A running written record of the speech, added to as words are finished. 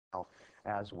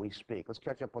as we speak. Let's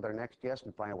catch up with our next guest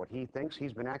and find out what he thinks.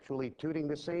 He's been actually tooting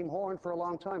the same horn for a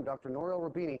long time. Dr. Nouriel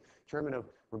Roubini, chairman of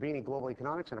Roubini Global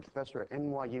Economics and a professor at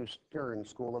NYU Stern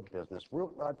School of Business.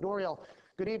 Nouriel,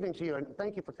 good evening to you, and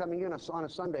thank you for coming in on a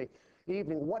Sunday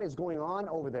evening. What is going on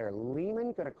over there?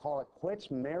 Lehman going to call it quits?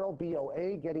 Merrill,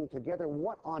 BOA getting together?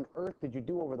 What on earth did you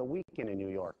do over the weekend in New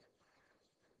York?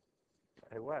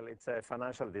 Well, it's a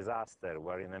financial disaster.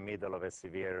 We're in the middle of a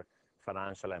severe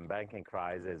financial and banking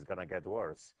crisis. It's going to get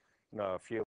worse. You know, a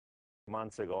few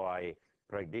months ago, I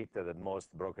predicted that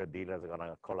most broker-dealers are going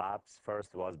to collapse.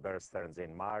 First was Bear Stearns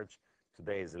in March.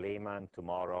 Today is Lehman.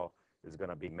 Tomorrow is going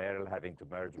to be Merrill having to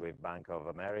merge with Bank of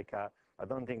America. I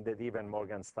don't think that even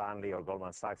Morgan Stanley or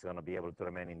Goldman Sachs are going to be able to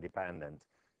remain independent.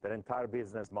 Their entire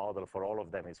business model for all of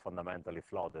them is fundamentally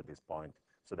flawed at this point.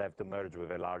 So they have to merge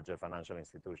with a larger financial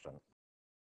institution.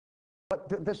 But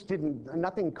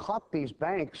nothing caught these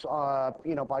banks,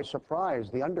 by surprise.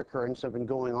 The undercurrents have been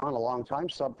going on a long time.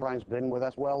 Subprime's been with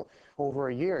us well over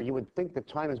a year. You would think the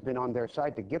time has been on their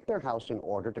side to get their house in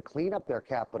order, to clean up their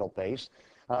capital base,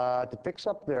 to fix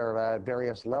up their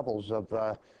various levels of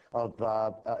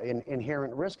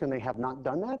inherent risk, and they have not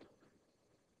done that?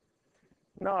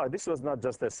 No, this was not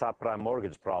just a subprime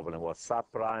mortgage problem. It was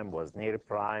subprime, was near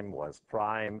prime, was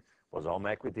prime, was home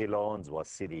equity loans, was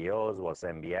CDOs, was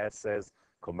MBSs,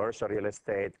 commercial real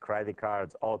estate, credit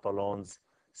cards, auto loans,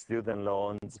 student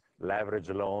loans, leverage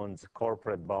loans,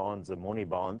 corporate bonds, money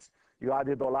bonds. You add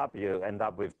it all up, you end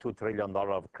up with $2 trillion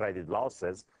of credit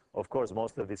losses. Of course,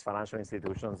 most of these financial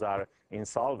institutions are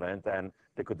insolvent, and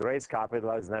they could raise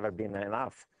capital. It's never been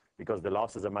enough because the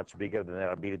losses are much bigger than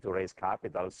their ability to raise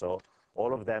capital. So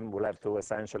all of them will have to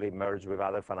essentially merge with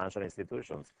other financial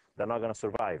institutions. They're not going to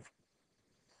survive.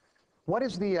 What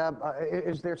is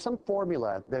is there some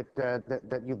formula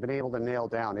that you've been able to nail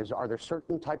down? Are there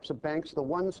certain types of banks, the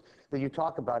ones that you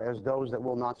talk about as those that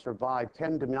will not survive,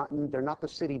 they're not the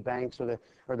city banks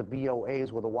or the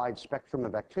BOAs with a wide spectrum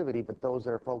of activity, but those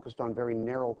that are focused on very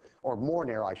narrow, or more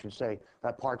narrow, I should say,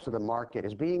 parts of the market.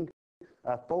 Is being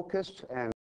focused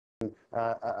and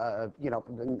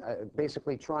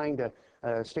basically trying to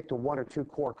stick to one or two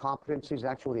core competencies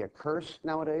actually a curse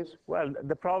nowadays? Well,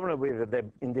 the problem with the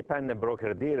independent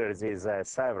broker-dealers is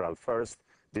several. First,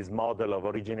 this model of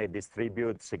originate,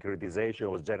 distribute, securitization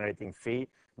was generating fee.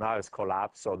 Now it's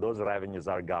collapsed, so those revenues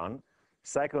are gone.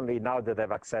 Secondly, now that they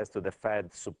have access to the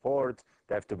Fed support,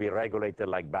 they have to be regulated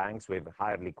like banks with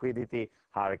higher liquidity,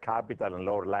 higher capital, and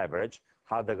lower leverage.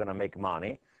 How they're going to make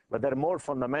money? But their more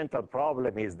fundamental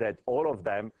problem is that all of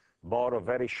them borrow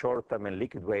very short-term and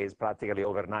liquid ways, practically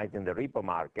overnight in the repo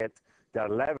market. They're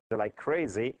leveraged like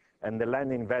crazy, and they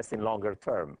lend and invest in longer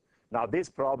term. Now, this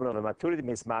problem of maturity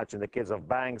mismatch in the case of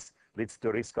banks leads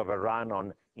to risk overrun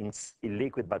on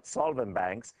illiquid but solvent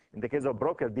banks. In the case of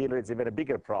broker-dealer, it's even a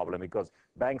bigger problem because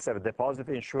banks have deposit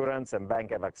insurance and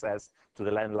banks have access to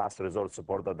the lend last resort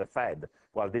support of the Fed,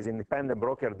 while these independent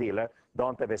broker-dealer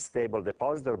don't have a stable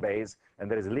depositor base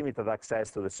and there is limited access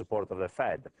to the support of the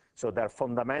Fed. So they're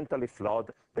fundamentally flawed.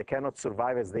 They cannot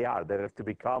survive as they are. They have to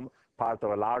become part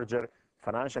of a larger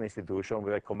financial institution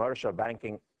with a commercial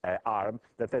banking arm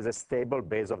that has a stable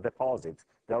base of deposits.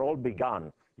 They're all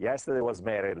begun. Yesterday was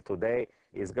Merrill.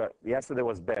 Yesterday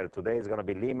was Bear. Today is going to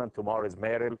be Lehman. Tomorrow is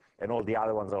Merrill, and all the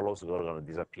other ones are also going to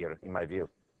disappear, in my view.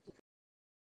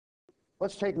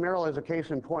 Let's take Merrill as a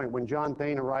case in point. When John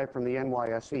Thain arrived from the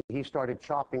NYSE, he started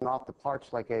chopping off the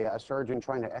parts like a surgeon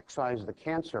trying to excise the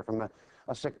cancer from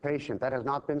a sick patient. That has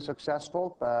not been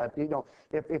successful.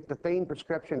 If the Thain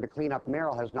prescription to clean up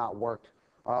Merrill has not worked,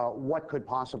 what could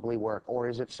possibly work? Or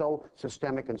is it so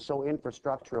systemic and so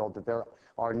infrastructural that there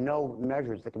are no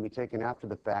measures that can be taken after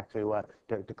the fact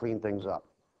to clean things up?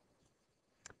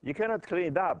 You cannot clean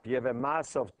it up. You have a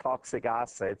mass of toxic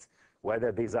assets,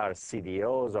 whether these are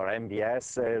CDOs or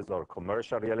MBSs or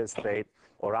commercial real estate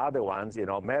or other ones.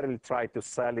 Merrill tried to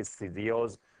sell its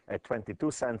CDOs at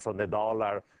 22 cents on the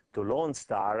dollar to Lone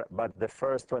Star, but the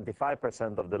first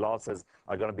 25% of the losses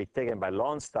are going to be taken by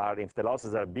Lone Star. If the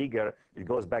losses are bigger, it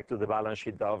goes back to the balance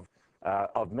sheet of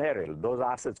Merrill. Those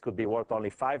assets could be worth only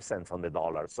 5 cents on the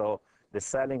dollar. So the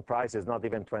selling price is not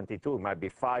even 22, it might be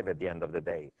 5 at the end of the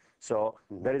day. So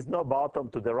there is no bottom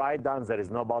to the write-downs, there is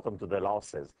no bottom to the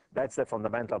losses. That's the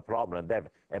fundamental problem. They have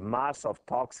a mass of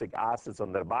toxic assets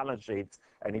on their balance sheets,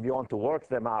 and if you want to work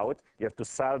them out, you have to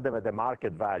sell them at the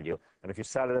market value. And if you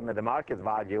sell them at the market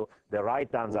value, the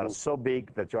write-downs are so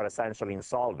big that you are essentially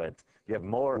insolvent. You have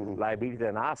more liability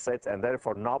than assets, and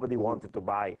therefore nobody wanted to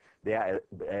buy the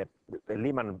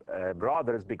Lehman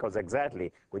Brothers, because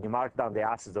exactly when you mark down the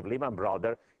assets of Lehman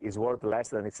Brothers, it's worth less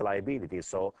than its liability.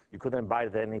 So you couldn't buy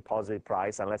it at any positive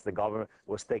price unless the government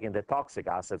was taking the toxic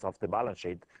assets off the balance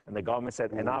sheet. And the government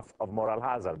said enough of moral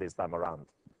hazard this time around.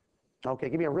 Okay,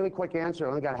 give me a really quick answer. I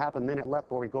only got half a minute left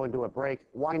before we go into a break.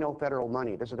 Why no federal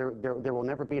money? There will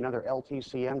never be another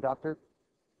LTCM, Doctor?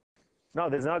 No,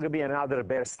 there's not going to be another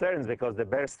Bear Stearns, because the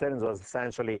Bear Stearns was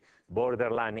essentially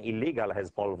borderline illegal,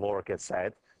 as Paul Volcker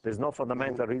said. There's no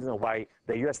fundamental reason why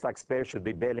the U.S. taxpayer should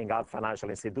be bailing out financial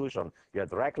institutions. You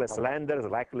have reckless lenders,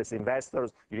 reckless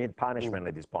investors. You need punishment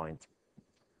at this point.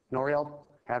 Nouriel,